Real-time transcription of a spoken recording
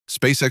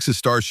SpaceX's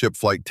Starship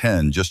Flight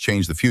 10 just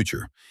changed the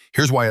future.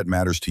 Here's why it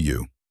matters to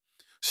you.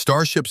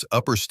 Starship's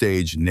upper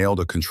stage nailed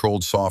a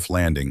controlled soft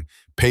landing,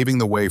 paving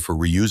the way for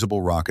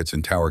reusable rockets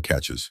and tower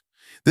catches.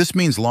 This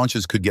means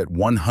launches could get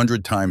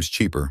 100 times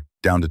cheaper,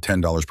 down to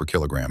 $10 per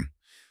kilogram.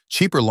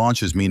 Cheaper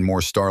launches mean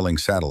more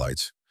Starlink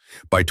satellites.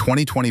 By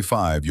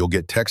 2025, you'll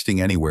get texting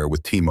anywhere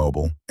with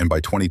T-Mobile, and by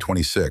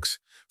 2026,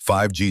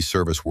 5G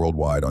service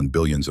worldwide on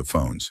billions of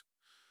phones.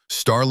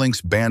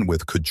 Starlink's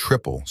bandwidth could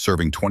triple,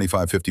 serving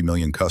 25-50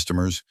 million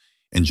customers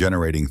and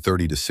generating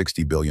 $30 to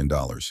 $60 billion.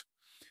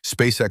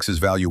 SpaceX's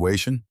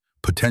valuation?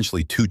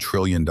 Potentially $2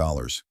 trillion.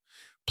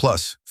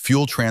 Plus,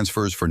 fuel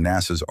transfers for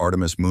NASA's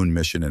Artemis moon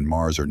mission and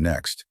Mars are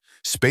next.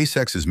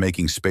 SpaceX is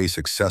making space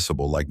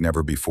accessible like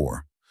never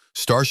before.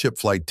 Starship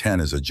Flight 10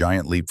 is a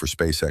giant leap for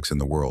SpaceX in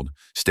the world.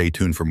 Stay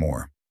tuned for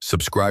more.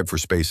 Subscribe for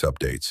space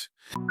updates.